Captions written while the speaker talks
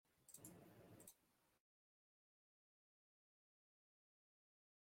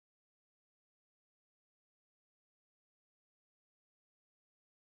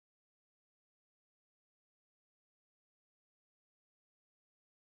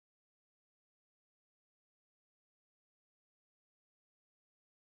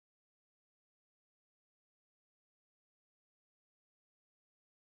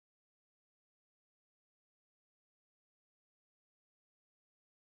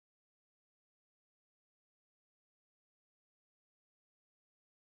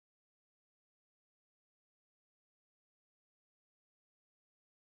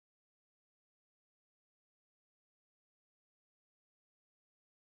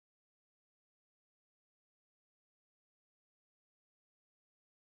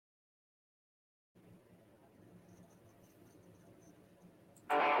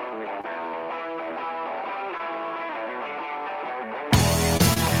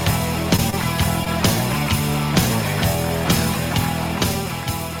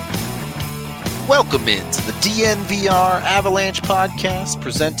Welcome into the DNVR Avalanche Podcast,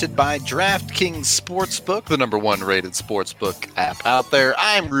 presented by DraftKings Sportsbook, the number one rated sportsbook app out there.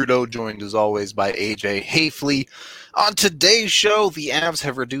 I'm Rudo, joined as always by AJ Hafley. On today's show, the Avs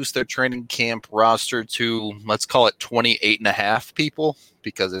have reduced their training camp roster to, let's call it 28 and a half people,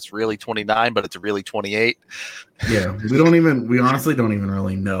 because it's really 29, but it's really 28. Yeah, we honestly don't even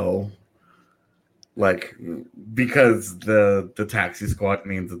really know. Like, because the taxi squad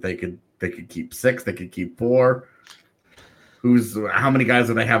means that they could keep 6, they could keep 4. How many guys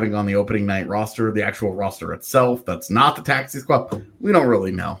are they having on the opening night roster? The actual roster itself, that's not the taxi squad. We don't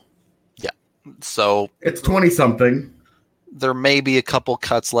really know. Yeah. So it's 20-something. There may be a couple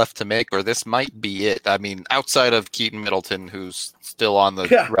cuts left to make, or this might be it. I mean, outside of Keaton Middleton, who's still on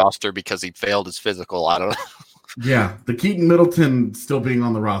the roster because he failed his physical, I don't know. Yeah, the Keaton Middleton still being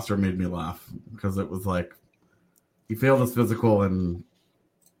on the roster made me laugh because it was like he failed his physical and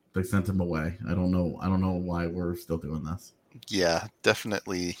they sent him away. I don't know why we're still doing this. Yeah,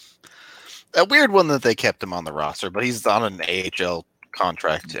 definitely a weird one that they kept him on the roster, but he's on an AHL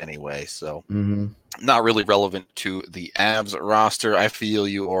contract anyway, so not really relevant to the Avs roster. I feel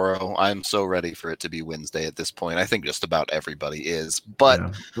you, Oro. I'm so ready for it to be Wednesday at this point. I think just about everybody is, but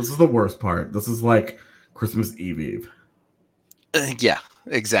yeah, this is the worst part. This is like Christmas Eve. Yeah,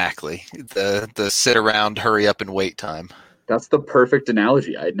 exactly. The sit around, hurry up and wait time. That's the perfect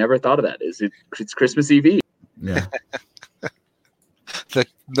analogy. I'd never thought of that. It's Christmas Eve. Yeah.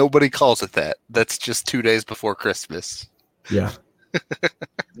 Nobody calls it that. That's just 2 days before Christmas. Yeah.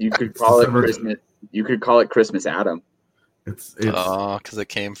 You could call it Christmas. You could call it Christmas Adam. It's because it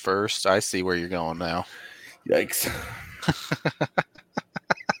came first. I see where you're going now. Yikes.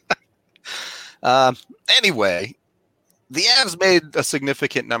 Anyway, the Avs made a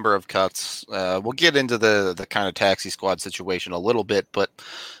significant number of cuts. We'll get into the kind of taxi squad situation a little bit, but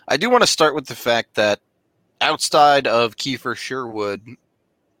I do want to start with the fact that outside of Kiefer Sherwood,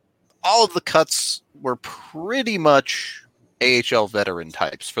 all of the cuts were pretty much AHL veteran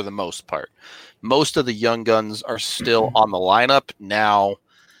types for the most part. Most of the young guns are still on the lineup. Now,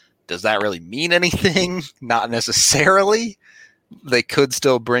 does that really mean anything? Not necessarily. They could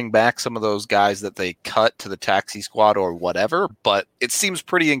still bring back some of those guys that they cut to the taxi squad or whatever, but it seems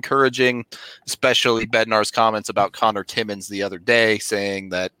pretty encouraging, especially Bednar's comments about Connor Timmins the other day, saying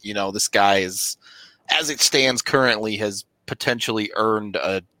that, this guy is, as it stands currently, has potentially earned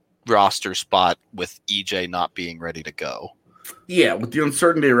a roster spot with EJ not being ready to go. Yeah, with the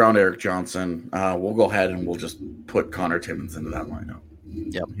uncertainty around Eric Johnson, we'll go ahead and we'll just put Connor Timmins into that lineup.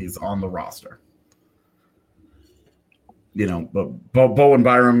 Yep. He's on the roster. But Bowen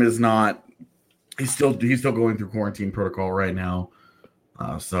Byram is not. He's still going through quarantine protocol right now,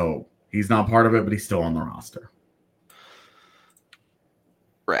 so he's not part of it. But he's still on the roster.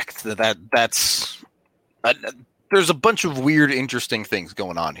 Correct. That's. There's a bunch of weird, interesting things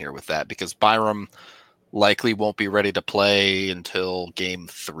going on here with that because Byram likely won't be ready to play until Game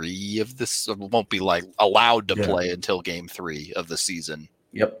 3 of this. Won't be allowed to play until Game 3 of the season.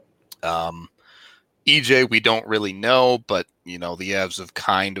 Yep. EJ, we don't really know, but the Avs have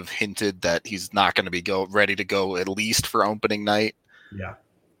kind of hinted that he's not going to be ready to go at least for opening night. Yeah.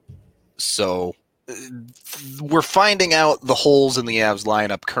 So we're finding out the holes in the Avs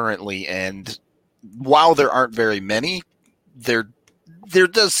lineup currently, and while there aren't very many, there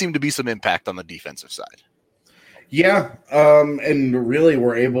does seem to be some impact on the defensive side. Yeah, and really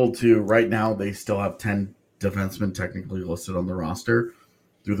we're able to right now. They still have 10 defensemen technically listed on the roster.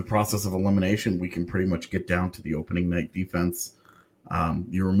 Through the process of elimination, we can pretty much get down to the opening night defense.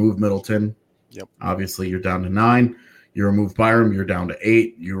 You remove Middleton. Yep. Obviously, you're down to 9. You remove Byram, you're down to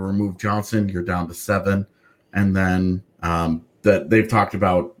 8. You remove Johnson, you're down to 7. And then that they've talked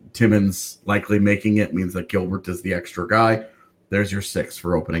about Timmins likely making it means that Gilbert is the extra guy. There's your 6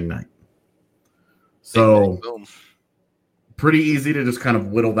 for opening night. So pretty easy to just kind of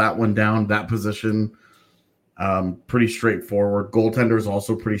whittle that one down, that position. Pretty straightforward. Goaltender is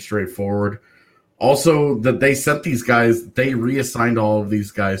also pretty straightforward. Also, that they sent these guys, they reassigned all of these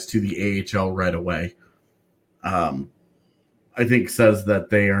guys to the AHL right away. I think says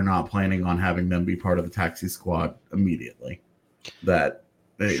that they are not planning on having them be part of the taxi squad immediately. That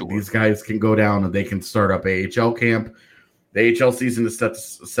these guys can go down and they can start up AHL camp. The AHL season is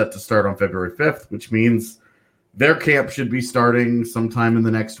set to start on February 5th, which means their camp should be starting sometime in the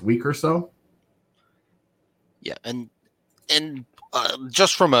next week or so. Yeah, and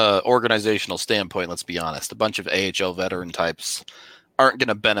just from a organizational standpoint, let's be honest, a bunch of AHL veteran types aren't going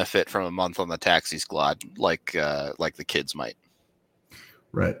to benefit from a month on the taxi squad like the kids might.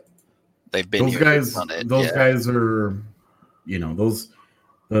 Right. They've been those guys. Those guys are, those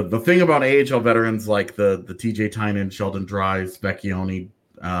The thing about AHL veterans like the TJ Tynan, Sheldon Dries, Vecchione,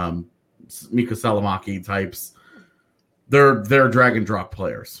 Mikko Salamaki types, they're drag and drop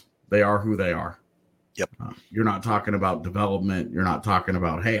players. They are who they are. Yep. You're not talking about development. You're not talking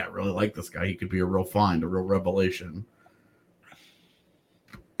about, hey, I really like this guy. He could be a real find, a real revelation.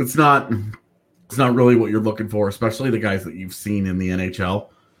 It's not really what you're looking for, especially the guys that you've seen in the NHL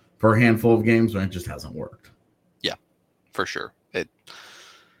for a handful of games when it just hasn't worked. Yeah, for sure.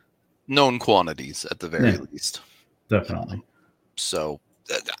 Known quantities at the very least. Definitely. So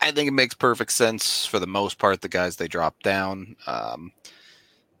I think it makes perfect sense for the most part. The guys they drop down,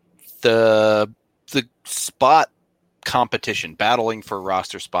 the spot competition, battling for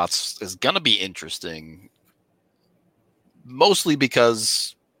roster spots is going to be interesting. Mostly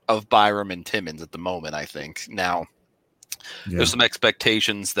because of Byram and Timmins at the moment, I think. Now, there's some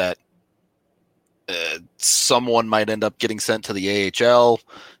expectations that someone might end up getting sent to the AHL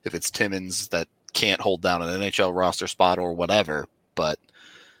if it's Timmins that can't hold down an NHL roster spot or whatever. But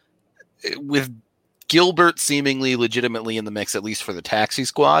with Gilbert seemingly legitimately in the mix, at least for the taxi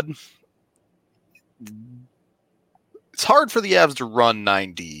squad, it's hard for the Avs to run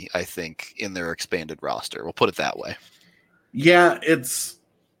 9D, I think, in their expanded roster. We'll put it that way. Yeah, it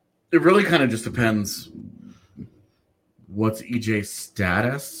really kind of just depends what's EJ's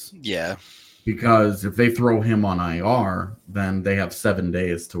status. Yeah. Because if they throw him on IR, then they have 7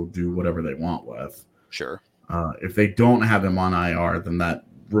 days to do whatever they want with. Sure. If they don't have him on IR, then that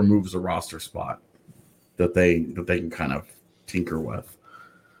removes a roster spot that they can kind of tinker with.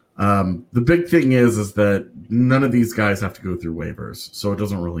 The big thing is that none of these guys have to go through waivers, so it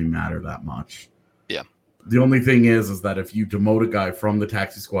doesn't really matter that much. Yeah. The only thing is that if you demote a guy from the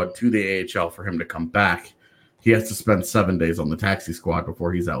taxi squad to the AHL for him to come back, he has to spend 7 days on the taxi squad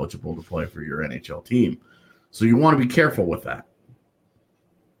before he's eligible to play for your NHL team. So you want to be careful with that.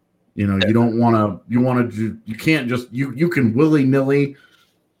 You know, you don't want to, you can't just, you can willy-nilly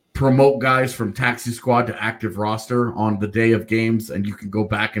promote guys from taxi squad to active roster on the day of games, and you can go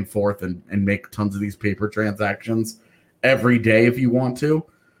back and forth and make tons of these paper transactions every day if you want to.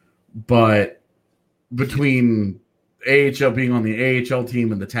 But between AHL being on the AHL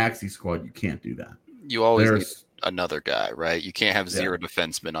team and the taxi squad, you can't do that. You always need another guy, right? You can't have zero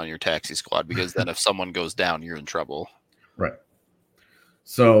defensemen on your taxi squad because then if someone goes down, you're in trouble. Right.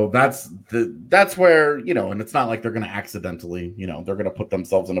 So that's where, you know, and it's not like they're going to accidentally, you know, they're going to put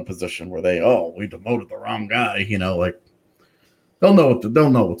themselves in a position where we demoted the wrong guy, you know, like they'll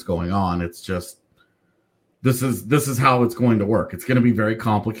know what's going on. It's just this is how it's going to work. It's going to be very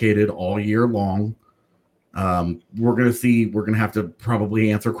complicated all year long. We're going to have to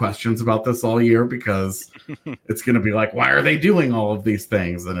probably answer questions about this all year because it's going to be like, why are they doing all of these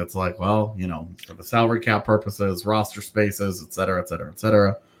things? And it's like, well, you know, for the salary cap purposes, roster spaces, et cetera, et cetera, et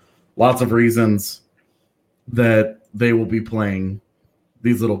cetera. Lots of reasons that they will be playing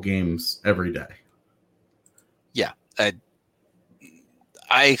these little games every day. Yeah.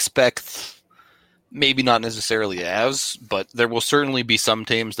 I expect maybe not necessarily as, but there will certainly be some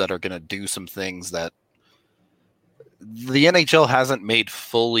teams that are going to do some things that the NHL hasn't made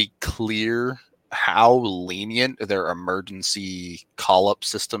fully clear how lenient their emergency call-up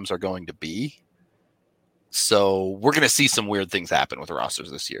systems are going to be. So we're going to see some weird things happen with rosters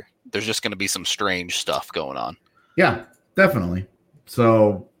this year. There's just going to be some strange stuff going on. Yeah, definitely.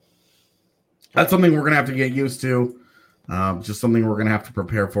 So that's something we're going to have to get used to. Just something we're going to have to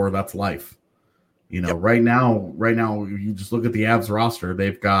prepare for. That's life. You know, right now, you just look at the Avs roster.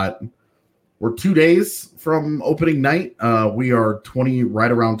 We're 2 days from opening night. We are right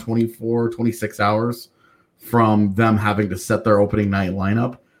around 24, 26 hours from them having to set their opening night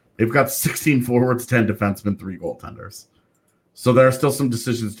lineup. They've got 16 forwards, 10 defensemen, 3 goaltenders. So there are still some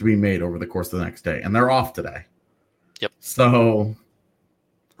decisions to be made over the course of the next day, and they're off today. Yep. So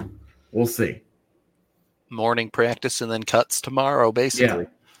we'll see. Morning practice and then cuts tomorrow, basically. Yeah.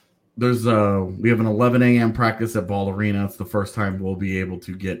 We have an 11 a.m. practice at Ball Arena. It's the first time we'll be able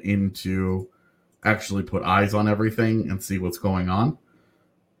to get into actually put eyes on everything and see what's going on.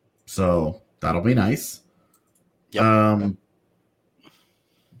 So that'll be nice. Yep.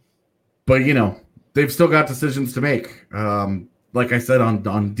 But, you know, they've still got decisions to make. Like I said,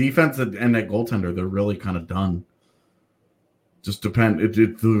 on defense and at goaltender, they're really kind of done. Just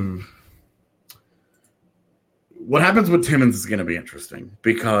what happens with Timmins is going to be interesting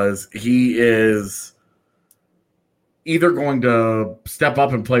because he is either going to step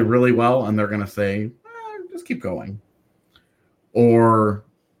up and play really well and they're going to say, just keep going. Or,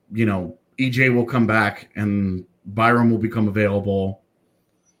 you know, EJ will come back and Byram will become available.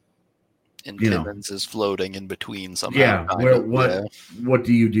 And you know, Timmins is floating in between somehow. Yeah, what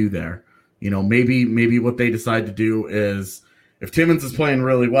do you do there? Maybe what they decide to do is if Timmins is playing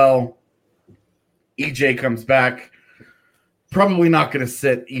really well, EJ comes back. Probably not going to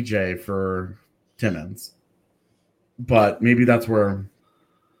sit EJ for Timmins, but maybe that's where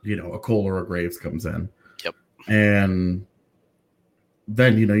a Cole or a Graves comes in. Yep, and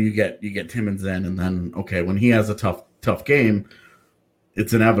then you get Timmins in, and then when he has a tough game,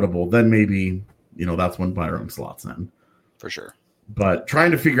 it's inevitable. Then maybe that's when Byram slots in for sure. But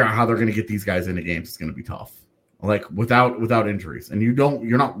trying to figure out how they're going to get these guys into games is going to be tough. Like without injuries, and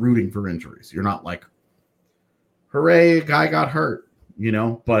you're not rooting for injuries. You're not like, hooray, a guy got hurt,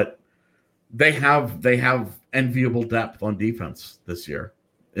 But they have enviable depth on defense this year,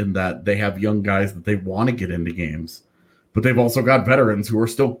 in that they have young guys that they want to get into games, but they've also got veterans who are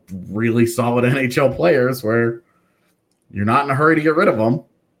still really solid NHL players where you're not in a hurry to get rid of them.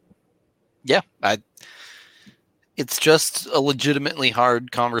 Yeah, it's just a legitimately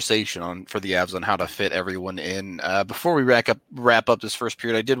hard conversation for the Avs on how to fit everyone in. Before we wrap up this first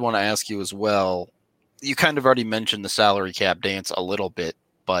period, I did want to ask you as well. You kind of already mentioned the salary cap dance a little bit,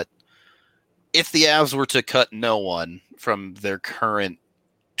 but if the Avs were to cut no one from their current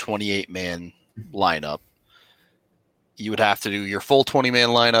 28-man lineup, you would have to do your full 20-man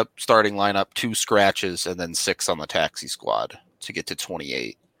lineup, starting lineup, 2 scratches, and then 6 on the taxi squad to get to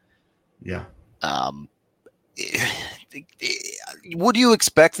 28. Yeah. Would you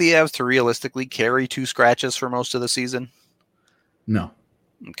expect the Avs to realistically carry 2 scratches for most of the season? No.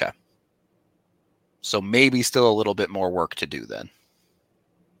 Okay. So maybe still a little bit more work to do then.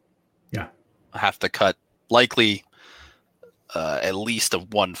 Yeah. I have to cut likely at least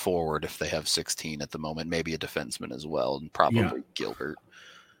 1 forward if they have 16 at the moment, maybe a defenseman as well, and probably Gilbert.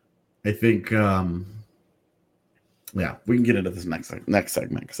 I think, we can get into this next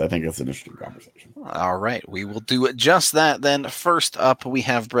segment because I think it's an interesting conversation. All right, we will do just that then. First up, we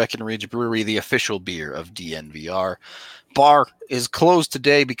have Breckenridge Brewery, the official beer of DNVR. Bar is closed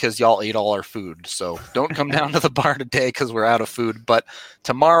today because y'all ate all our food, so don't come down to the bar today because we're out of food, but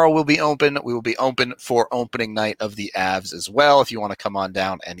tomorrow we'll be open. We will be open for opening night of the Avs as well. If you want to come on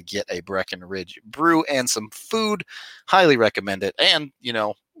down and get a Breckenridge brew and some food, highly recommend it. And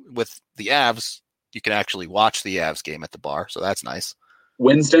with the Avs, you can actually watch the Avs game at the bar, so that's nice.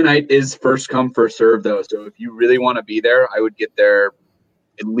 Wednesday night is first come, first serve, though. So if you really want to be there, I would get there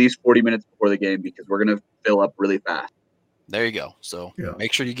at least 40 minutes before the game because we're going to fill up really fast. There you go. So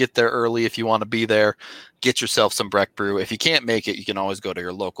Make sure you get there early if you want to be there. Get yourself some Breck Brew. If you can't make it, you can always go to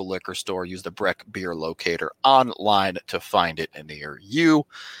your local liquor store. Use the Breck Beer Locator online to find it near you.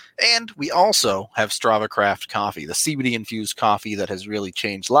 And we also have Strava Craft Coffee, the CBD-infused coffee that has really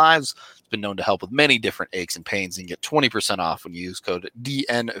changed lives. It's been known to help with many different aches and pains, and get 20% off when you use code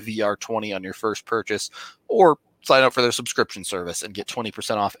DNVR20 on your first purchase, or sign up for their subscription service and get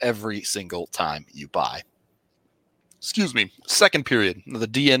 20% off every single time you buy. Second period of the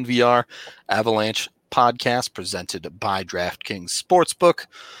DNVR Avalanche podcast presented by DraftKings Sportsbook.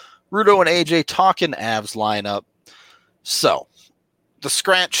 Rudo and AJ talking Avs lineup. So, the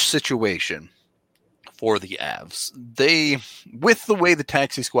scratch situation for the Avs. With the way the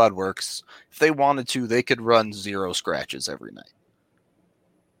taxi squad works, if they wanted to, they could run 0 scratches every night.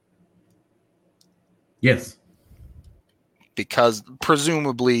 Yes. Because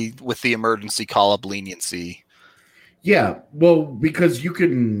presumably with the emergency call-up leniency. Yeah, well, because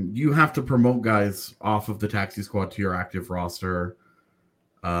you have to promote guys off of the taxi squad to your active roster.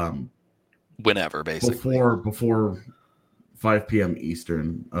 Whenever, basically. Before 5 p.m.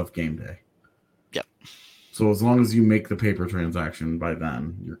 Eastern of game day. Yep. So as long as you make the paper transaction by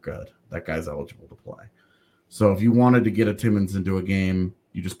then, you're good. That guy's eligible to play. So if you wanted to get a Timmins into a game,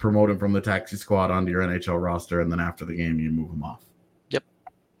 you just promote him from the taxi squad onto your NHL roster, and then after the game, you move him off. Yep.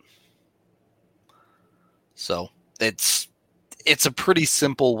 So it's a pretty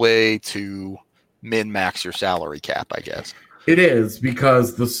simple way to min-max your salary cap, I guess. It is,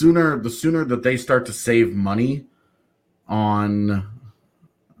 because the sooner that they start to save money on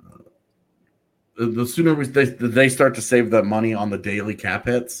the sooner they start to save that money on the daily cap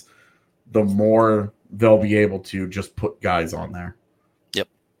hits, the more they'll be able to just put guys on there. Yep.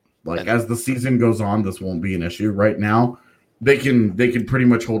 As the season goes on, this won't be an issue. Right now, they can pretty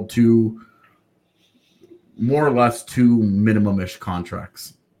much hold more or less 2 minimum-ish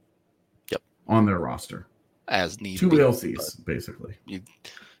contracts. Yep. On their roster. As needed. 2 LCs, basically.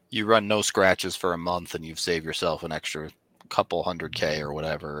 You run no scratches for a month and you've saved yourself an extra couple $100K or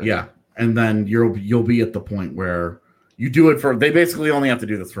whatever. Yeah. And then you'll be at the point where you do it they basically only have to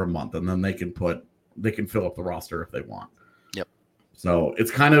do this for a month, and then they can fill up the roster if they want. Yep. So it's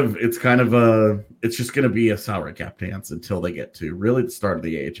just going to be a salary cap dance until they get to really the start of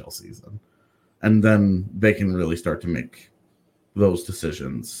the AHL season. And then they can really start to make those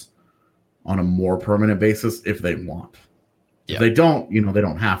decisions on a more permanent basis if they want. If they don't, they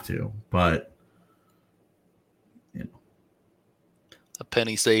don't have to, but a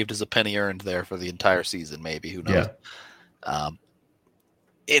penny saved is a penny earned there for the entire season, maybe. Who knows? Yeah.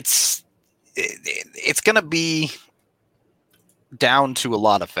 It's going to be down to a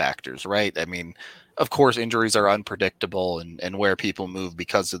lot of factors, right? I mean, of course, injuries are unpredictable, and where people move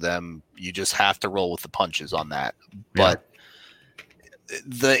because of them, you just have to roll with the punches on that. But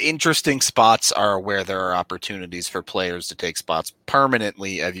the interesting spots are where there are opportunities for players to take spots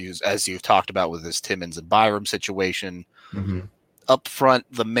permanently, as you've talked about with this Timmins and Byram situation. Mm-hmm. Up front,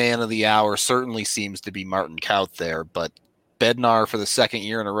 the man of the hour certainly seems to be Martin Kaut there, but Bednar for the second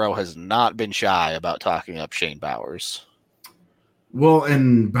year in a row has not been shy about talking up Shane Bowers. Well,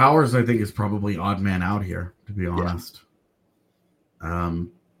 and Bowers, I think, is probably odd man out here, to be honest. I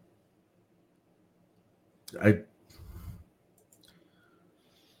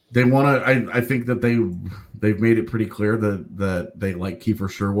think that they've made it pretty clear that they like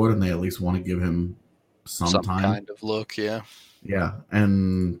Kiefer Sherwood and they at least want to give him some time. Kind of look, yeah. Yeah,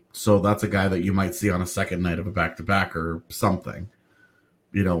 and so that's a guy that you might see on a second night of a back-to-back or something.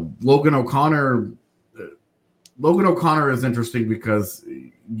 Logan O'Connor is interesting because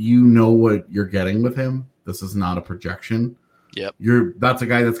you know what you're getting with him. This is not a projection. Yep. That's a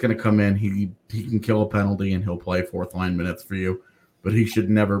guy that's going to come in. He can kill a penalty and he'll play fourth line minutes for you, but he should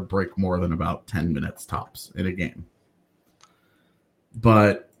never break more than about 10 minutes tops in a game.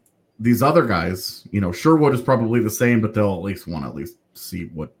 But these other guys, Sherwood is probably the same, but they'll at least want to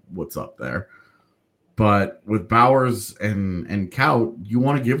see what's up there. But with Bowers and Kaut, you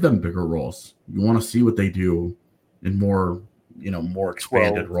want to give them bigger roles. You want to see what they do in more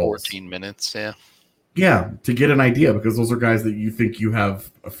expanded 12, roles. 14 minutes, yeah. Yeah, to get an idea, because those are guys that you think you have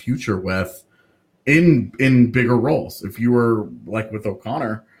a future with in bigger roles. If you were like with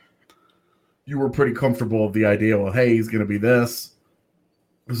O'Connor, you were pretty comfortable with the idea, well, hey, he's going to be this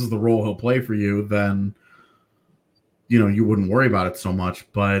is the role he'll play for you, then, you wouldn't worry about it so much.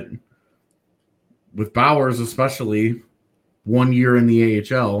 But with Bowers, especially 1 year in the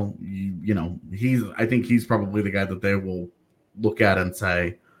AHL, I think he's probably the guy that they will look at and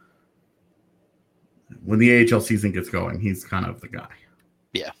say, when the AHL season gets going, he's kind of the guy.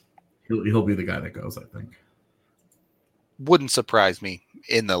 Yeah. He'll be the guy that goes, I think. Wouldn't surprise me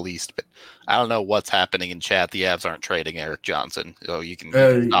in the least, but I don't know what's happening in chat. The Avs aren't trading Erik Johnson, so you can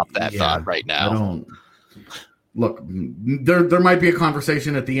stop that thought right now. Look, there might be a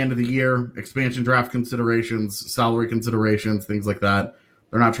conversation at the end of the year, expansion draft considerations, salary considerations, things like that.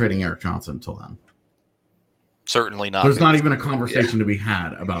 They're not trading Erik Johnson until then. Certainly not. There's not even a conversation to be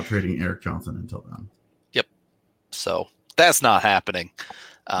had about trading Erik Johnson until then. Yep. So that's not happening.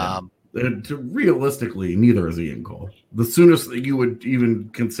 Realistically, neither is Ian Cole. The soonest that you would even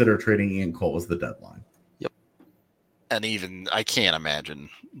consider trading Ian Cole is the deadline. Yep. And even I can't imagine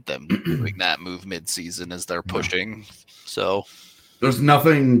them doing that move mid-season as they're pushing. So there's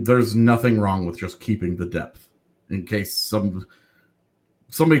nothing wrong with just keeping the depth in case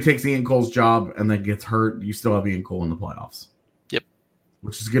somebody takes Ian Cole's job and then gets hurt. You still have Ian Cole in the playoffs. Yep.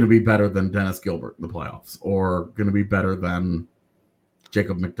 Which is going to be better than Dennis Gilbert in the playoffs, or going to be better than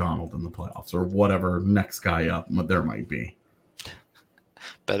Jacob McDonald in the playoffs, or whatever next guy up there might be.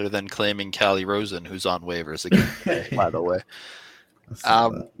 Better than claiming Callie Rosen, who's on waivers again, by the way.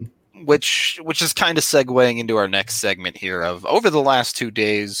 Which is kind of segueing into our next segment here of over the last 2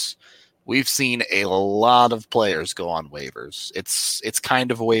 days, we've seen a lot of players go on waivers. It's kind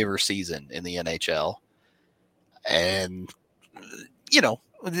of a waiver season in the NHL. And,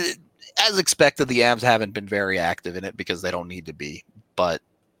 as expected, the Avs haven't been very active in it because they don't need to be. But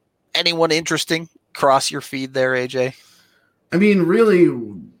anyone interesting cross your feed there, AJ? I mean, really,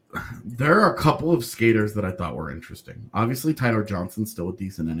 there are a couple of skaters that I thought were interesting. Obviously, Tyler Johnson's still a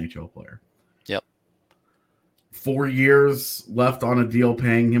decent NHL player. Yep. 4 years left on a deal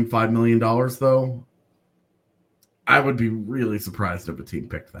paying him $5 million, though. I would be really surprised if a team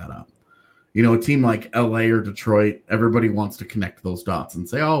picked that up. A team like LA or Detroit, everybody wants to connect those dots and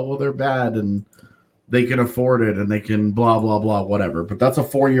say, oh, well, they're bad and they can afford it and they can blah, blah, blah, whatever. But that's a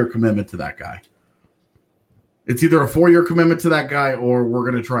 4-year commitment to that guy. It's either a 4-year commitment to that guy or we're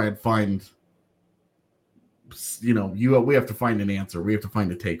going to try and find, we have to find an answer. We have to find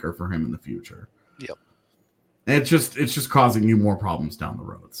a taker for him in the future. Yep. And it's just causing you more problems down the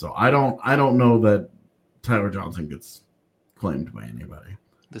road. So I don't know that Tyler Johnson gets claimed by anybody.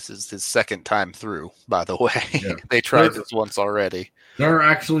 This is his second time through, by the way. Yeah. They tried this once already. There are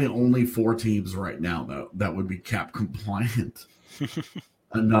actually only 4 teams right now, though, that would be cap compliant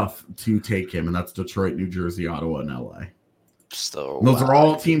enough to take him, and that's Detroit, New Jersey, Ottawa, and LA. So those are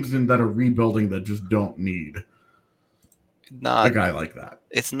all teams that are rebuilding that just don't need a guy like that.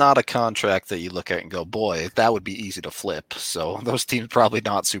 It's not a contract that you look at and go, boy, that would be easy to flip. So those teams probably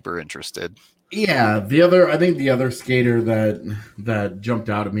not super interested. Yeah, I think the other skater that jumped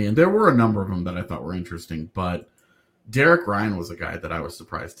out at me, and there were a number of them that I thought were interesting, but Derek Ryan was a guy that I was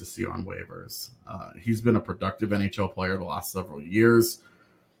surprised to see on waivers. He's been a productive NHL player the last several years.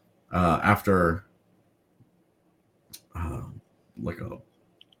 After like a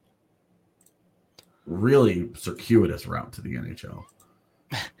really circuitous route to the NHL,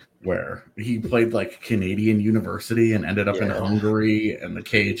 where he played like Canadian University and ended up in Hungary and the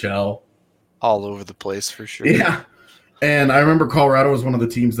KHL. All over the place for sure. Yeah. And I remember Colorado was one of the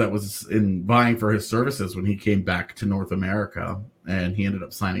teams that was in vying for his services when he came back to North America, and he ended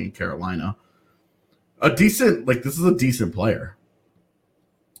up signing in Carolina. This is a decent player.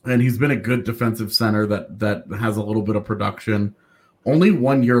 And he's been a good defensive center that has a little bit of production. Only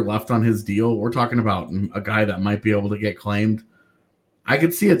 1 year left on his deal. We're talking about a guy that might be able to get claimed. I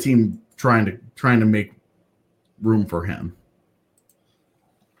could see a team trying to make room for him.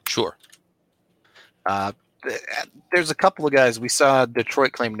 Sure. There's a couple of guys. We saw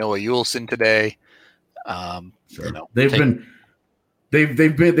Detroit claim Noah Juleson today. Sure.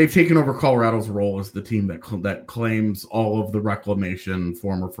 They've taken over Colorado's role as the team that claims all of the reclamation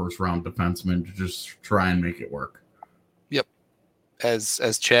former first round defensemen to just try and make it work. Yep.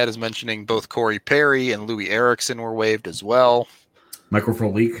 As Chad is mentioning, both Corey Perry and Louis Eriksson were waived as well. Michael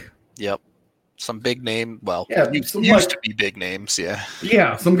Frolik. Yep. Some big name. Well, used to be big names. Yeah.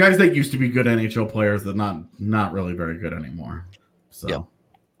 Yeah. Some guys that used to be good NHL players that not really very good anymore. So. Yep.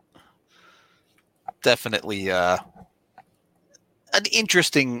 Definitely an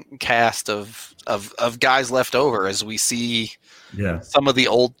interesting cast of guys left over as we see some of the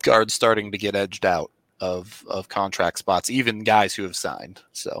old guards starting to get edged out of contract spots, even guys who have signed.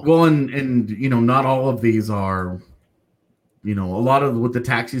 So well, and not all of these are, a lot of with the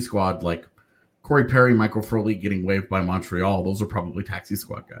taxi squad, like Corey Perry, Michael Frolik getting waived by Montreal, those are probably taxi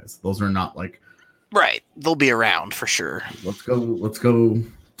squad guys. Those are not like right. They'll be around for sure. Let's go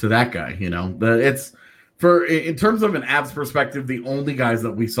to that guy. It's for in terms of an Avs perspective, the only guys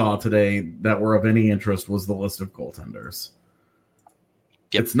that we saw today that were of any interest was the list of goaltenders.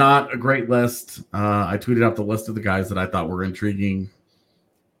 Yep. It's not a great list. I tweeted out the list of the guys that I thought were intriguing.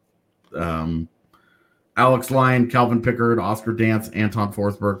 Alex Lyon, Calvin Pickard, Oscar Dance, Anton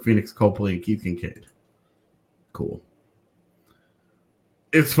Forsberg, Phoenix Copley, and Keith Kincaid. Cool.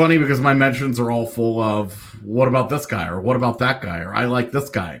 It's funny because my mentions are all full of what about this guy or what about that guy or I like this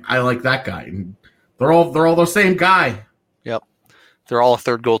guy, I like that guy. And they're all the same guy. Yep. They're all a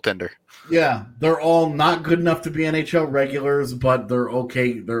third goaltender. Yeah, they're all not good enough to be NHL regulars, but they're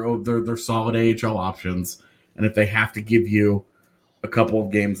okay. They're solid AHL options, and if they have to give you a couple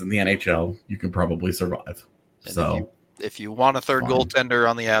of games in the NHL, you can probably survive. And so, if you want a third goaltender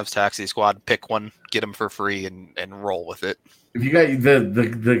on the Avs taxi squad, pick one, get them for free, and roll with it. If you got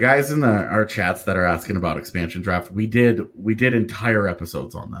the guys in our chats that are asking about expansion draft, we did entire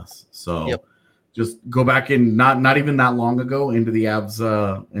episodes on this. So. Yep. Just go back in not even that long ago into the Avs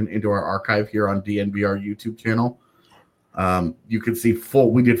into our archive here on DNVR YouTube channel. You can see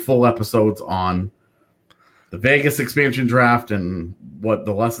we did full episodes on the Vegas expansion draft and what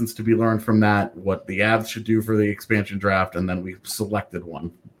the lessons to be learned from that, what the Avs should do for the expansion draft, and then we selected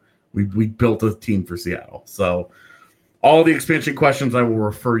one. We built a team for Seattle. So all the expansion questions, I will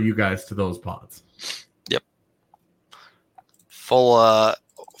refer you guys to those pods. Yep.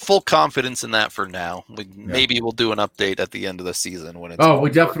 Full confidence in that for now. Maybe we'll do an update at the end of the season when it's.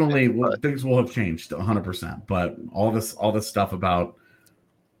 We definitely things will have changed 100%. But all this stuff about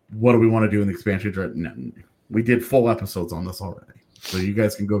what do we want to do in the expansion draft? We did full episodes on this already, so you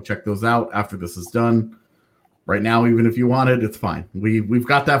guys can go check those out after this is done. Right now, even if you wanted, it's fine. We've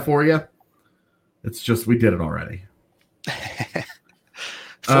got that for you. It's just we did it already.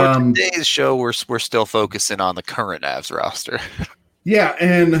 For today's show, we're still focusing on the current Avs roster. Yeah,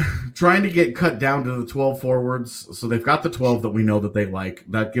 and trying to get cut down to the 12 forwards. So they've got the 12 that we know that they like.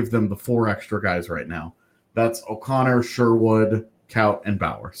 That gives them the 4 extra guys right now. That's O'Connor, Sherwood, Kaut, and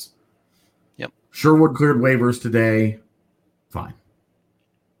Bowers. Yep. Sherwood cleared waivers today. Fine.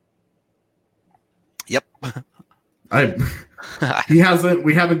 Yep. We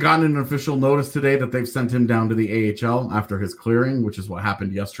haven't gotten an official notice today that they've sent him down to the AHL after his clearing, which is what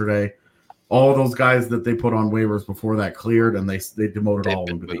happened yesterday. all of those guys that they put on waivers before that cleared, and they demoted all of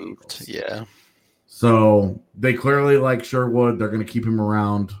them to the Eagles. Yeah. So they clearly like Sherwood. They're going to keep him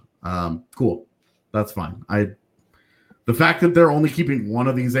around. Cool. That's fine. The fact that they're only keeping one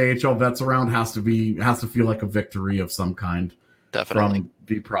of these AHL vets around has to feel like a victory of some kind. Definitely. From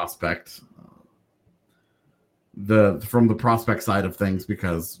the prospect. From the prospect side of things,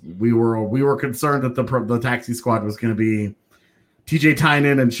 because we were concerned that the taxi squad was going to be TJ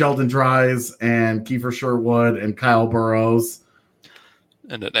Tynan and Sheldon Dries and Kiefer Sherwood and Kyle Burrows.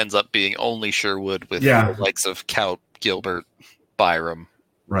 And it ends up being only Sherwood with the likes of Kaut, Gilbert, Byram,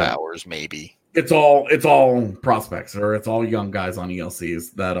 Bowers, maybe. It's all prospects, or it's all young guys on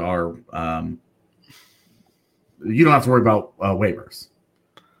ELCs that are you don't have to worry about waivers.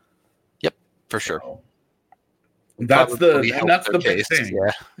 Yep, for sure. So, that's the big thing.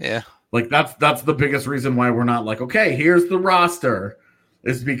 Yeah. Like that's the biggest reason why we're not like, okay, here's the roster,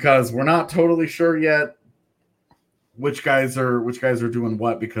 is because we're not totally sure yet which guys are doing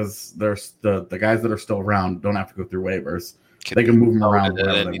what, because there's the guys that are still around don't have to go through waivers. They can move them around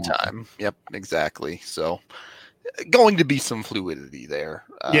at any time. Yep, exactly. So going to be some fluidity there.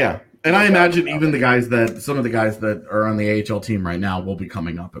 And I imagine even some of the guys that are on the AHL team right now will be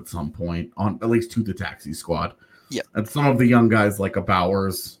coming up at some point, on at least to the taxi squad. Yeah. And some of the young guys like a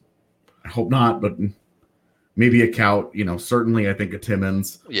Bowers, I hope not, but maybe a Kaut, certainly I think a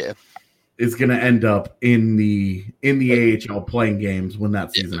Timmins. Yeah. Is going to end up in the AHL playing games when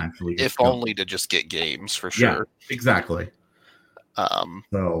that season actually gets going. Only to just get games, for sure. Yeah, exactly.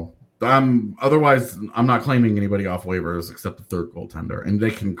 Otherwise, I'm not claiming anybody off waivers except the third goaltender, and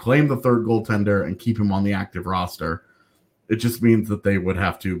they can claim the third goaltender and keep him on the active roster. It just means that they would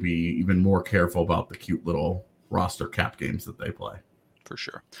have to be even more careful about the cute little roster cap games that they play. For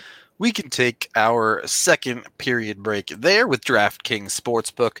sure. We can take our second period break there with DraftKings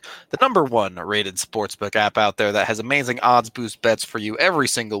Sportsbook, the number one rated sportsbook app out there that has amazing odds boost bets for you every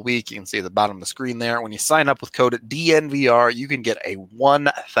single week. You can see at the bottom of the screen there. When you sign up with code DNVR, you can get a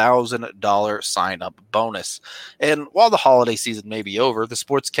 $1,000 sign up bonus. And while the holiday season may be over, the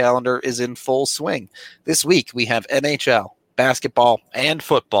sports calendar is in full swing. This week we have NHL, basketball, and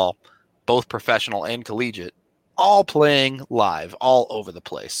football, both professional and collegiate, all playing live all over the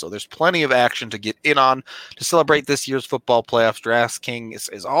place. So there's plenty of action to get in on. To celebrate this year's football playoffs,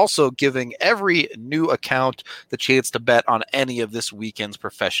 DraftKings is also giving every new account the chance to bet on any of this weekend's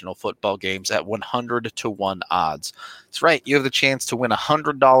professional football games at 100-1 odds. That's right. You have the chance to win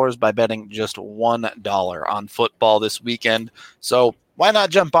 $100 by betting just $1 on football this weekend. So why not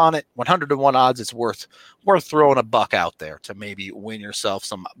jump on it? 100-1 odds. It's worth throwing a buck out there to maybe win yourself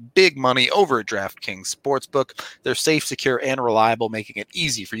some big money over at DraftKings Sportsbook. They're safe, secure, and reliable, making it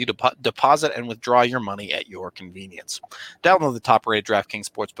easy for you to deposit and withdraw your money at your convenience. Download the top-rated DraftKings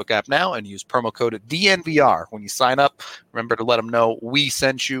Sportsbook app now and use promo code DNVR when you sign up. Remember to let them know we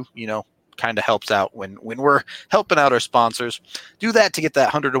sent you. Kind of helps out when we're helping out our sponsors. Do that to get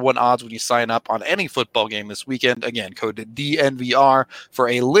that 100-1 odds when you sign up on any football game this weekend. Again, code DNVR for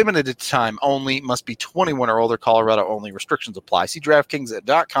a limited time only. Must be 21 or older. Colorado only. Restrictions apply. See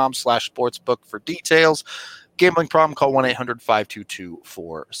DraftKings.com/sportsbook for details. Gambling problem? Call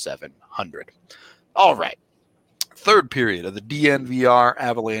 1-800-522-4700. All right. Third period of the DNVR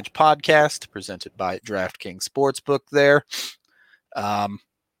Avalanche podcast presented by DraftKings Sportsbook there.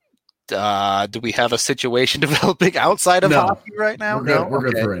 Do we have a situation developing outside of hockey right now? We're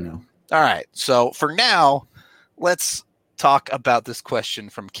good for right now. All right. So for now, let's talk about this question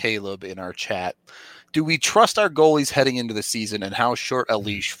from Caleb in our chat. Do we trust our goalies heading into the season, and how short a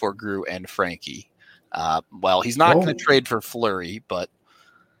leash for Grew and Frankie? Well, he's not going to trade for Fleury, but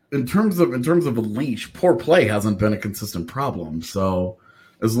in terms of a leash, poor play hasn't been a consistent problem. So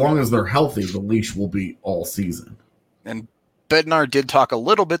as long as they're healthy, the leash will be all season. And Bednar did talk a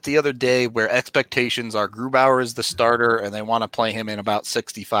little bit the other day where expectations are Grubauer is the starter and they want to play him in about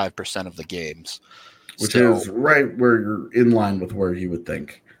 65% of the games. Which is right where you're in line with where you would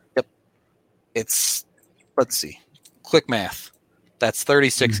think. Yep. Let's see. Quick math. That's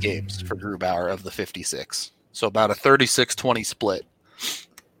 36 games for Grubauer of the 56. So about a 36-20 split.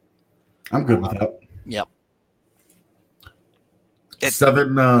 I'm good with that. Yep.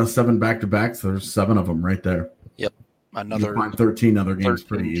 Seven back-to-backs. There's 7 of them right there. Yep. Another 13 other games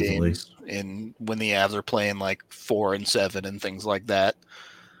pretty easily. And when the Avs are playing like 4 and 7 and things like that.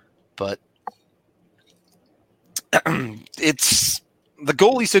 But it's the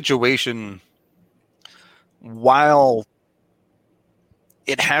goalie situation, while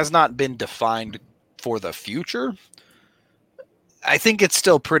it has not been defined for the future, I think it's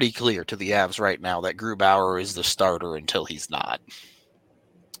still pretty clear to the Avs right now that Grubauer is the starter until he's not.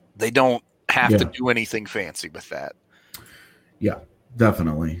 They don't have to do anything fancy with that. Yeah,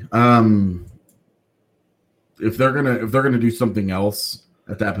 definitely. If they're gonna do something else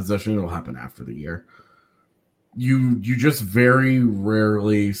at that position, it'll happen after the year. You just very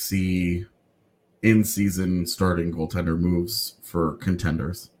rarely see in-season starting goaltender moves for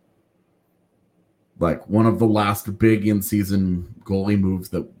contenders. Like, one of the last big in-season goalie moves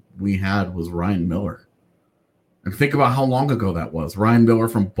that we had was Ryan Miller. And think about how long ago that was. Ryan Miller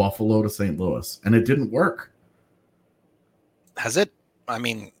from Buffalo to St. Louis. And it didn't work. Has it? I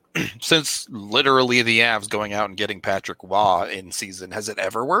mean, since literally the Avs going out and getting Patrick Waugh in season, has it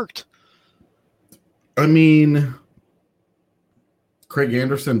ever worked? I mean, Craig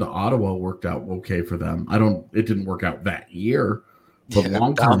Anderson to Ottawa worked out okay for them. It didn't work out that year, but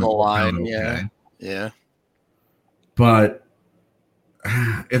long term, down the line, yeah. But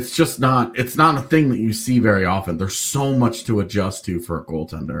it's just not. It's not a thing that you see very often. There's so much to adjust to for a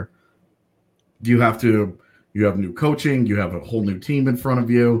goaltender. You have new coaching. You have a whole new team in front of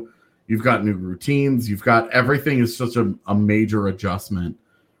you. You've got new routines. You've got everything is such a major adjustment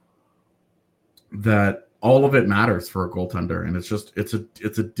that all of it matters for a goaltender. And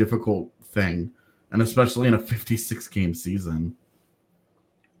it's a difficult thing. And especially in a 56 game season.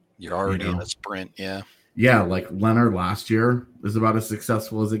 You're already in a sprint. Yeah. Yeah. Like Leonard last year is about as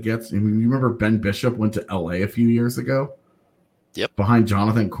successful as it gets. I mean, you remember Ben Bishop went to LA a few years ago? Yep. Behind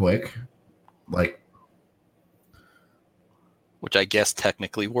Jonathan Quick. Which I guess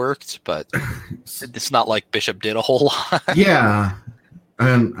technically worked, but it's not like Bishop did a whole lot. Yeah.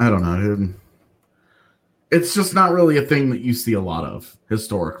 And I don't know. It's just not really a thing that you see a lot of,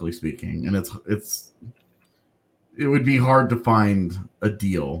 historically speaking. And it would be hard to find a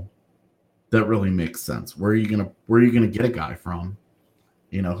deal that really makes sense. Where are you gonna get a guy from?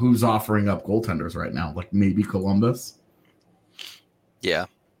 You know, who's offering up goaltenders right now? Like maybe Columbus? Yeah.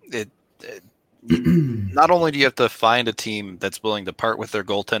 Not only do you have to find a team that's willing to part with their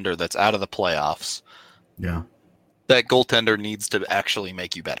goaltender that's out of the playoffs. Yeah. That goaltender needs to actually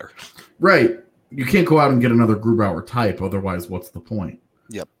make you better. Right. You can't go out and get another Grubauer type. Otherwise, what's the point?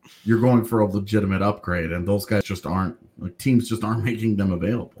 Yep. You're going for a legitimate upgrade, and those guys just aren't. Like, teams just aren't making them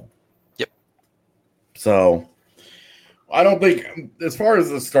available. Yep. So, I don't think, as far as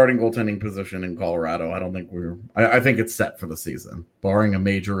the starting goaltending position in Colorado, I don't think I think it's set for the season, barring a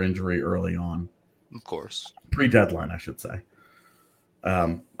major injury early on. Of course. Pre-deadline, I should say.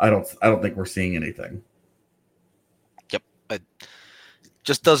 I don't think we're seeing anything. Yep. It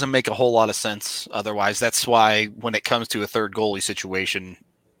just doesn't make a whole lot of sense otherwise. That's why when it comes to a third goalie situation,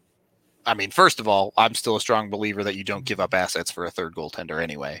 I mean, first of all, I'm still a strong believer that you don't give up assets for a third goaltender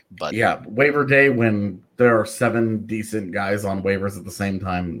anyway. But yeah, waiver day when there are 7 decent guys on waivers at the same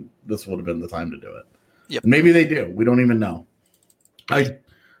time, this would have been the time to do it. Yep. Maybe they do. We don't even know. I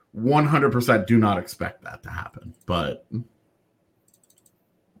 100% do not expect that to happen, but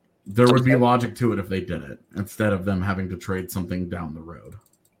there would be logic to it if they did it instead of them having to trade something down the road.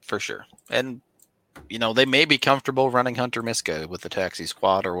 For sure. And you know, they may be comfortable running Hunter Miska with the taxi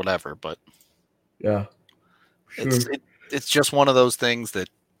squad or whatever, but yeah, sure. It's just one of those things that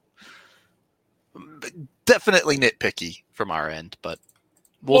definitely nitpicky from our end, but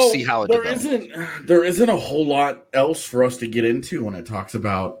we'll see how it develops. There isn't a whole lot else for us to get into when it talks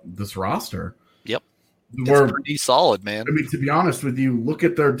about this roster. Yep. It's pretty solid, man. I mean, to be honest with you, look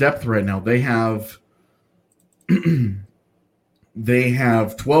at their depth right now. They have they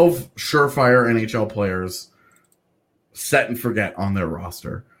have 12 surefire NHL players set and forget on their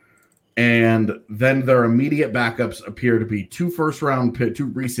roster. And then their immediate backups appear to be two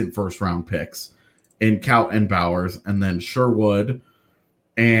recent first round picks in Kaut and Bowers, and then Sherwood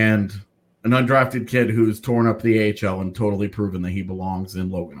and an undrafted kid who's torn up the AHL and totally proven that he belongs in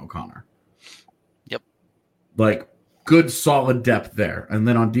Logan O'Connor. Yep. Like, good solid depth there. And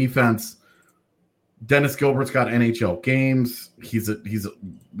then on defense, Dennis Gilbert's got NHL games.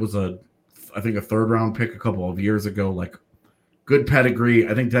 Was I think a third round pick a couple of years ago. Like, good pedigree.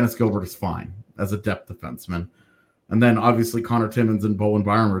 I think Dennis Gilbert is fine as a depth defenseman. And then obviously Connor Timmins and Bowen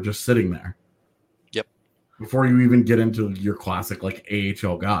Byram are just sitting there. Yep. Before you even get into your classic like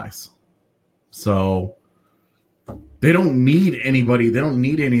AHL guys. So they don't need anybody. They don't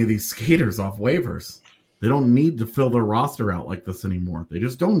need any of these skaters off waivers. They don't need to fill their roster out like this anymore. They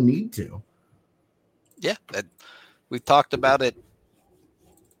just don't need to. Yeah, we've talked about it.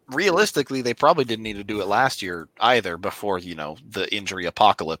 Realistically, they probably didn't need to do it last year either before, the injury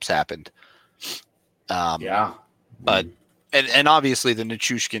apocalypse happened. Yeah. But, and obviously the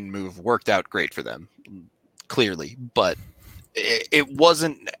Nichushkin move worked out great for them, clearly. But it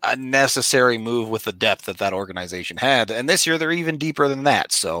wasn't a necessary move with the depth that organization had. And this year they're even deeper than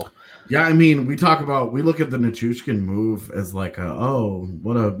that. So Yeah, I mean, we look at the Nichushkin move as like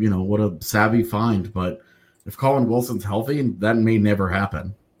what a savvy find, but if Colin Wilson's healthy, that may never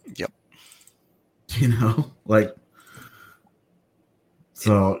happen. Yep. Like,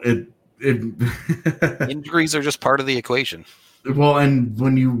 so it injuries are just part of the equation. Well, and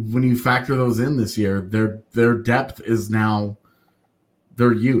when you factor those in this year, their depth is now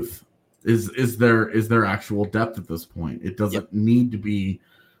their youth is their actual depth at this point. It doesn't need to be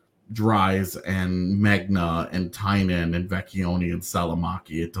Dries and Magna and Tynan and Vecchione and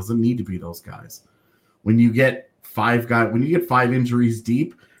Salamaki. It doesn't need to be those guys. When you get five injuries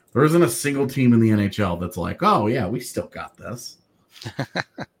deep, there isn't a single team in the NHL that's like, oh yeah, we still got this.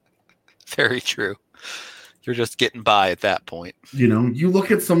 Very true. You're just getting by at that point. You look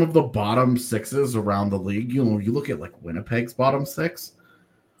at some of the bottom sixes around the league. You look at like Winnipeg's bottom six.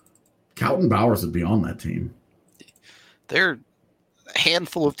 Calton Bowers would be on that team. There are a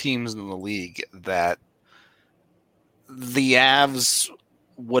handful of teams in the league that the Avs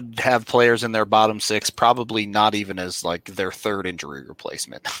would have players in their bottom six, probably not even as like their third injury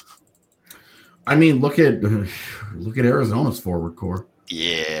replacement. I mean, look at Arizona's forward core.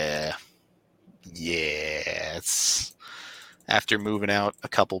 Yeah. It's after moving out a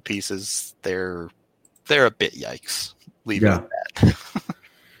couple pieces, they're a bit yikes. Leave it at that.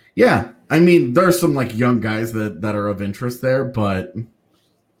 Yeah, I mean, there are some like young guys that are of interest there, but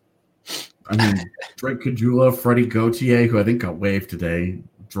I mean, Drake Caggiula, Freddie Gauthier, who I think got waived today,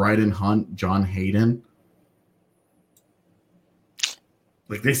 Dryden Hunt, John Hayden.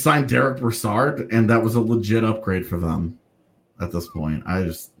 Like, they signed Derek Brassard, and that was a legit upgrade for them at this point. I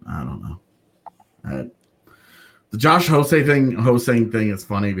don't know. The Josh Hosang thing is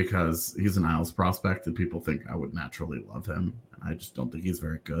funny because he's an Isles prospect, and people think I would naturally love him. I just don't think he's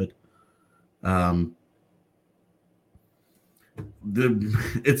very good.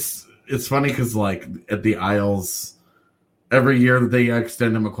 It's funny because like at the Isles, every year that they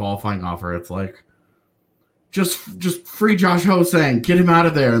extend him a qualifying offer, it's like just free Josh Hosang, get him out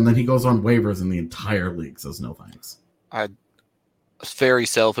of there, and then he goes on waivers, and the entire league says no thanks. Very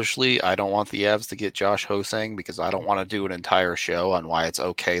selfishly, I don't want the Avs to get Josh Hosang because I don't want to do an entire show on why it's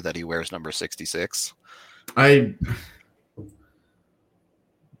okay that he wears number 66.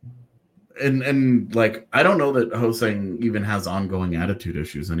 And like, I don't know that Hosang even has ongoing attitude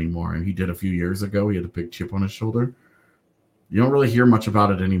issues anymore. And he did a few years ago. He had a big chip on his shoulder. You don't really hear much about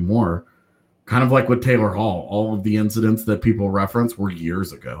it anymore. Kind of like with Taylor Hall. All of the incidents that people reference were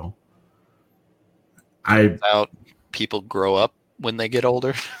years ago. People grow up when they get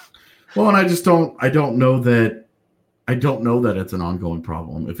older. Well, and I don't know that it's an ongoing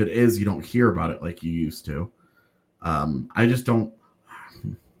problem. If it is, you don't hear about it like you used to. I just don't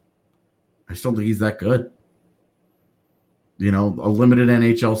think he's that good. A limited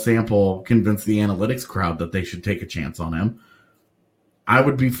NHL sample convinced the analytics crowd that they should take a chance on him. I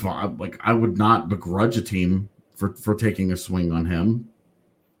would be fine. Like, I would not begrudge a team for taking a swing on him.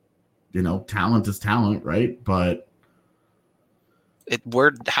 Talent is talent, right? But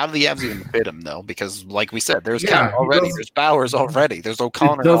how do the Avs even fit him though? Because like we said, there's Kemp already, there's Bowers already, there's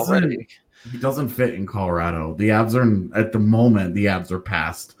O'Connor already. He doesn't fit in Colorado. The Avs are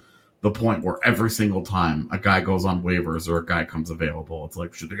past the point where every single time a guy goes on waivers or a guy comes available, it's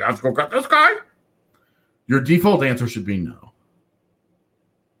like, should the Avs go get this guy? Your default answer should be no.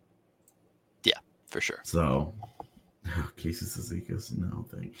 Yeah, for sure. So, Casey Cizikas, no,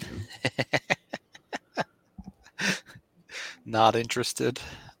 thank you. Not interested.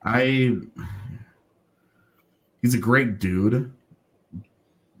 He's a great dude,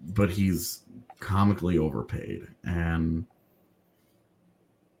 but he's comically overpaid, and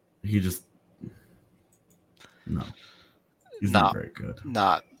he's not very good.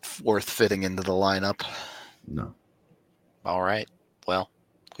 Not worth fitting into the lineup. No. All right. Well,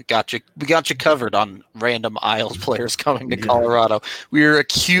 we got you covered on random Isles players coming to Colorado. We are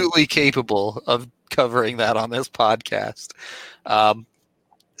acutely capable of covering that on this podcast.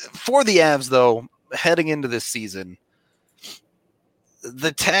 For the Avs, though, heading into this season,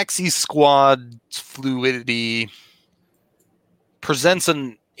 the taxi squad fluidity presents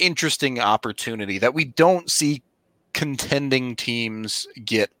an interesting opportunity that we don't see contending teams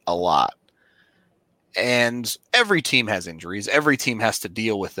get a lot. And every team has injuries. Every team has to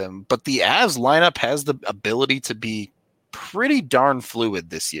deal with them. But the Avs lineup has the ability to be pretty darn fluid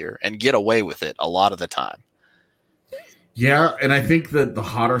this year and get away with it a lot of the time. Yeah, and I think that the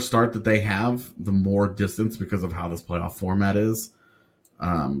hotter start that they have, the more distance, because of how this playoff format is,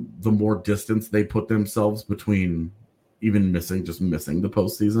 the more distance they put themselves between even missing the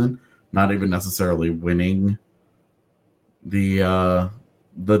postseason, not even necessarily winning the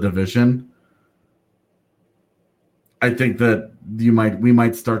the division, I think that you might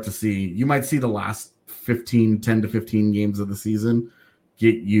see the last 10 to 15 games of the season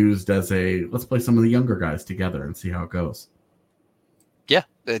get used as let's play some of the younger guys together and see how it goes. Yeah.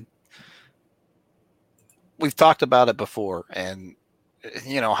 We've talked about it before, and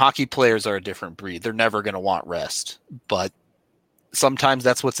hockey players are a different breed. They're never going to want rest, but sometimes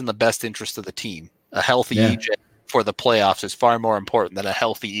that's what's in the best interest of the team. A healthy EJ for the playoffs is far more important than a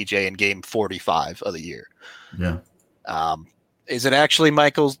healthy EJ in game 45 of the year. Yeah. Is it actually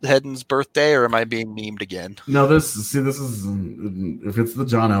Michael Hedden's birthday, or am I being memed again? No, this is if it's the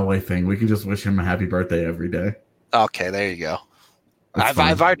John Elway thing, we can just wish him a happy birthday every day. Okay, there you go.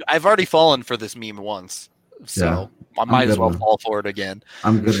 I've already fallen for this meme once, so I might as well fall for it again.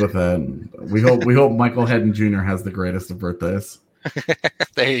 I'm good with that. We hope Michael Hedden Jr. has the greatest of birthdays.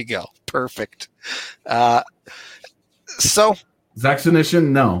 There you go. Perfect. So Zach Senyshyn,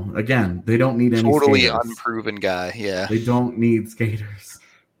 no. Again, they don't need any totally skaters. Unproven guy. Yeah, they don't need skaters.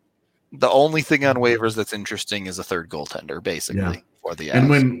 The only thing on waivers that's interesting is a third goaltender, basically, for the Avs.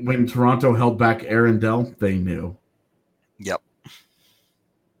 And when Toronto held back Aaron Dell, they knew. Yep.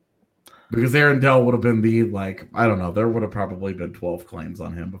 Because Aaron Dell would have been there would have probably been 12 claims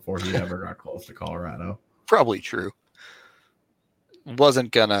on him before he ever got close to Colorado. Probably true.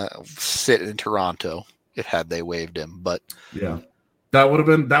 Wasn't gonna sit in Toronto had they waived him, but yeah, that would have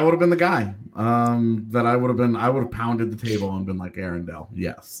been the guy that I would have pounded the table and been like, Aaron Dell,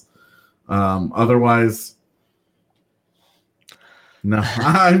 yes. Otherwise, no.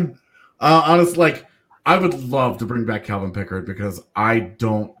 I'm honestly, I would love to bring back Calvin Pickard because I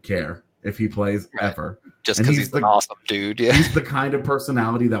don't care if he plays ever. Just because he's an awesome dude. Yeah, he's the kind of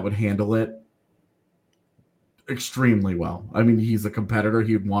personality that would handle it extremely well. I mean, he's a competitor.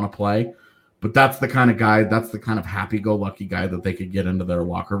 He'd want to play. But that's the kind of guy, that's the kind of happy-go-lucky guy that they could get into their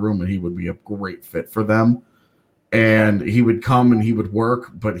locker room, and he would be a great fit for them. And he would come and he would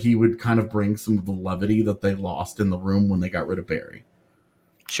work, but he would kind of bring some of the levity that they lost in the room when they got rid of Barry.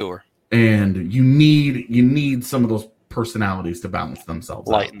 Sure. And you need some of those personalities to balance themselves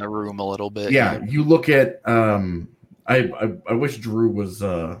out. Lighten the room a little bit. Yeah, you look at I wish Drew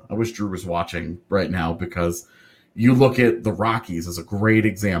was watching right now, because you look at the Rockies as a great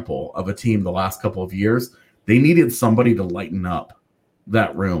example of a team the last couple of years. They needed somebody to lighten up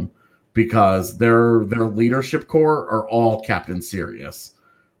that room because their leadership core are all Captain Serious.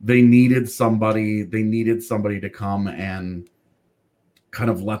 They needed somebody to come and kind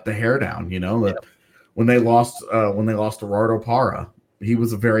of let the hair down, When they lost Gerardo Parra, he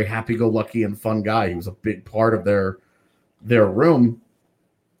was a very happy-go-lucky and fun guy. He was a big part of their room.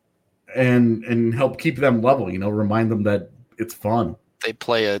 And help keep them level, remind them that it's fun. They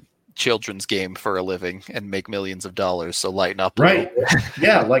play a children's game for a living and make millions of dollars, so lighten up. Right.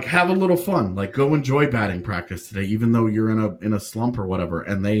 Yeah, have a little fun. Go enjoy batting practice today, even though you're in a slump or whatever.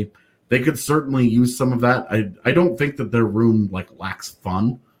 And they could certainly use some of that. I don't think that their room lacks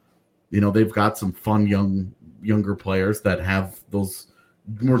fun. They've got some fun younger players that have those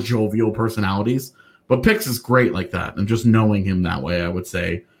more jovial personalities. But Pix is great like that. And just knowing him that way, I would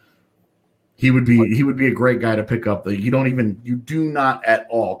say he would be a great guy to pick up. You do not at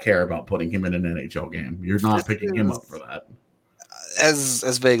all care about putting him in an NHL game. You're not picking him up for that.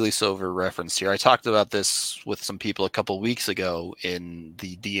 As vaguely Silver referenced here, I talked about this with some people a couple weeks ago in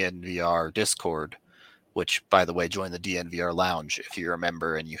the DNVR Discord, which, by the way, join the DNVR Lounge if you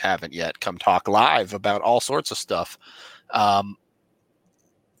remember, and you haven't yet. Come talk live about all sorts of stuff.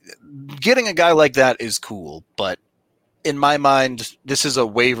 Getting a guy like that is cool, but in my mind, this is a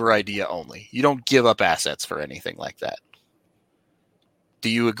waiver idea only. You don't give up assets for anything like that. Do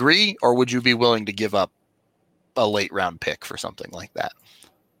you agree, or would you be willing to give up a late round pick for something like that?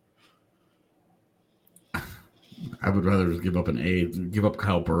 I would rather just give up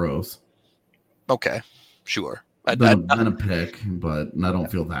Kyle Burrows. Okay, sure. Than a pick, but I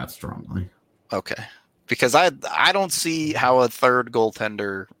don't feel that strongly. Okay. Because I don't see how a third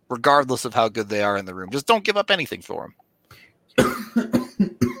goaltender, regardless of how good they are in the room, just don't give up anything for him.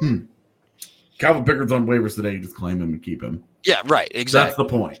 Calvin Pickard's on waivers today. You just claim him and keep him. Yeah, right. Exactly. That's the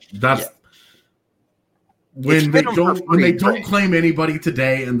point. When they don't claim anybody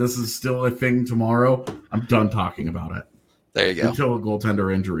today, and this is still a thing tomorrow, I'm done talking about it. There you go. Until a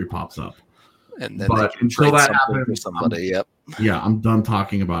goaltender injury pops up. And then until that happens, somebody. I'm done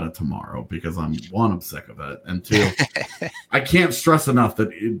talking about it tomorrow because I'm sick of it, and two, I can't stress enough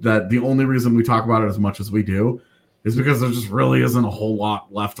that the only reason we talk about it as much as we do is because there just really isn't a whole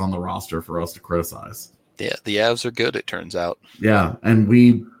lot left on the roster for us to criticize. Yeah, the Avs are good, it turns out. Yeah,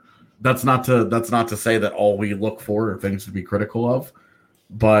 and that's not to say that all we look for are things to be critical of,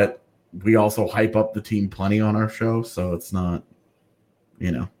 but we also hype up the team plenty on our show, so it's not,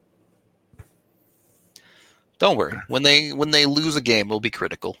 Don't worry. When they lose a game, we'll be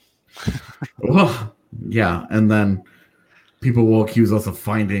critical. Well, yeah, and then people will accuse us of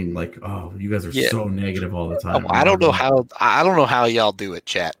finding you guys are so negative all the time. I don't know how y'all do it,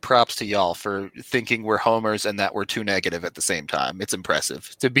 chat. Props to y'all for thinking we're homers and that we're too negative at the same time. It's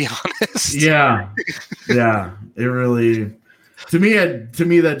impressive, to be honest. Yeah. Yeah. It really to me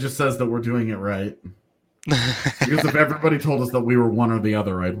that just says that we're doing it right. Because if everybody told us that we were one or the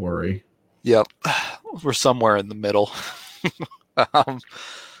other, I'd worry. Yep. We're somewhere in the middle.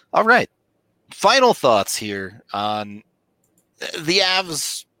 All right. Final thoughts here on the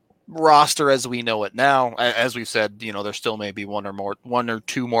Avs roster as we know it now. As we've said, there still may be one or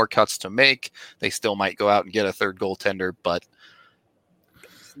two more cuts to make. They still might go out and get a third goaltender, but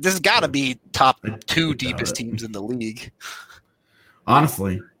this has got to be top two deepest teams in the league.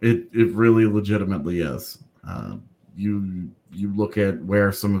 Honestly, it really legitimately is. You look at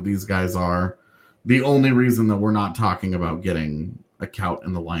where some of these guys are. The only reason that we're not talking about getting a Kaut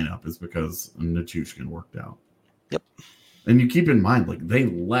in the lineup is because Nichushkin worked out. Yep. And you keep in mind, they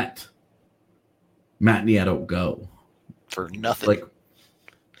let Matt Nieto go for nothing.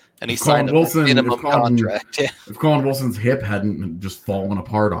 And he signed a minimum contract. Yeah. If Colin Wilson's hip hadn't just fallen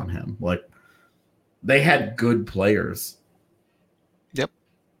apart on him, they had good players. Yep.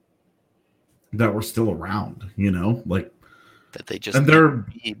 That were still around, that they just they're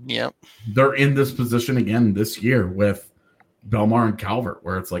in this position again this year with Belmar and Calvert,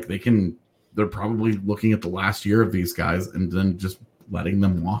 where it's they're probably looking at the last year of these guys and then just letting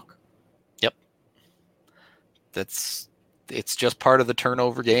them walk. Yep. It's just part of the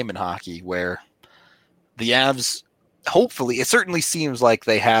turnover game in hockey where the Avs, hopefully, it certainly seems like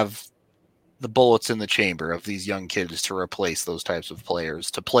they have the bullets in the chamber of these young kids to replace those types of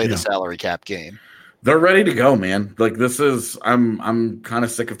players to play the salary cap game. They're ready to go, man. I'm kind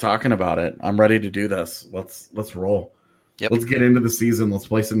of sick of talking about it. I'm ready to do this. Let's roll. Yep. Let's get into the season. Let's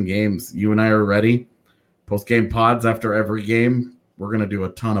play some games. You and I are ready. Post-game pods after every game. We're going to do a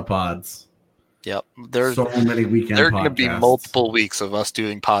ton of pods. Yep. There's so many weekend podcasts. There are going to be multiple weeks of us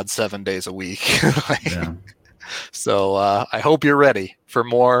doing pods 7 days a week. Yeah. So I hope you're ready for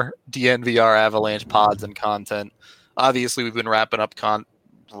more DNVR Avalanche pods and content. Obviously, we've been ramping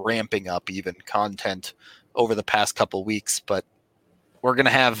up even content over the past couple weeks, but we're going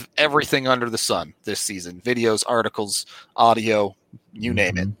to have everything under the sun this season. Videos, articles, audio, you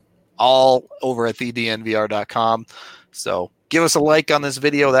name it, all over at thednvr.com. So give us a like on this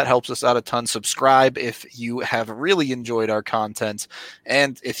video. That helps us out a ton. Subscribe if you have really enjoyed our content.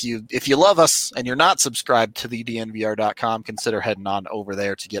 And if you love us and you're not subscribed to thednvr.com, consider heading on over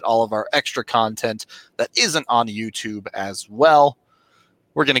there to get all of our extra content that isn't on YouTube as well.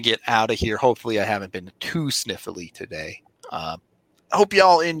 We're going to get out of here. Hopefully I haven't been too sniffly today. I hope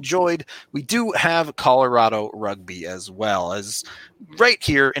y'all enjoyed. We do have Colorado rugby as well, as right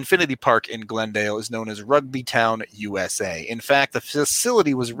here, Infinity Park in Glendale is known as Rugby Town, USA. In fact, the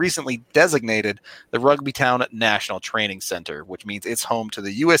facility was recently designated the Rugby Town National Training Center, which means it's home to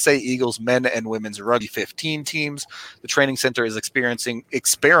the USA Eagles men and women's rugby 15 teams. The training center is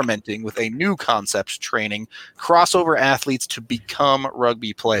experimenting with a new concept training crossover athletes to become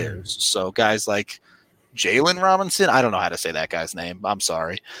rugby players. So guys like Jalen Robinson, I don't know how to say that guy's name. I'm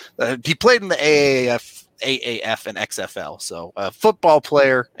sorry. He played in the AAF and XFL. So a football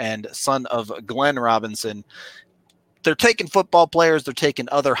player and son of Glenn Robinson. They're taking football players. They're taking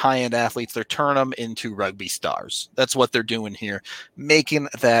other high-end athletes. They're turning them into rugby stars. That's what they're doing here, making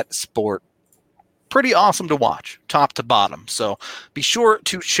that sport pretty awesome to watch, top to bottom. So be sure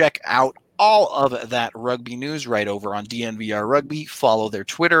to check out all of that rugby news right over on DNVR Rugby. Follow their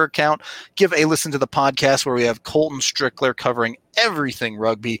Twitter account. Give a listen to the podcast where we have Colton Strickler covering everything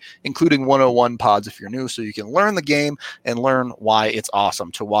rugby, including 101 pods if you're new, so you can learn the game and learn why it's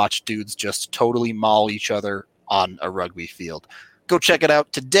awesome to watch dudes just totally maul each other on a rugby field. Go check it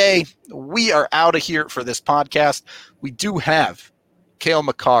out today. We are out of here for this podcast. We do have Cale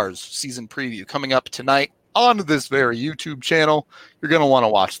Makar's season preview coming up tonight on this very YouTube channel. You're going to want to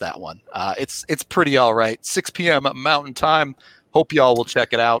watch that one. It's pretty all right. 6 p.m. Mountain Time. Hope y'all will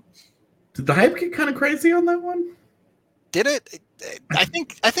check it out. Did the hype get kind of crazy on that one? Did it? I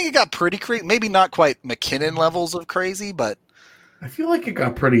think it got pretty crazy. Maybe not quite McKinnon levels of crazy, but I feel like it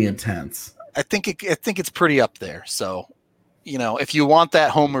got pretty intense. I think it's pretty up there. So, if you want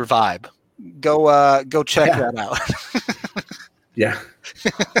that Homer vibe, go check that out. Yeah.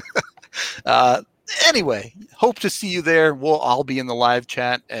 Anyway, hope to see you there. I'll be in the live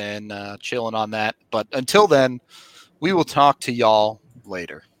chat and chilling on that. But until then, we will talk to y'all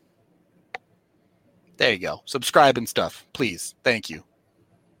later. There you go. Subscribe and stuff, please. Thank you.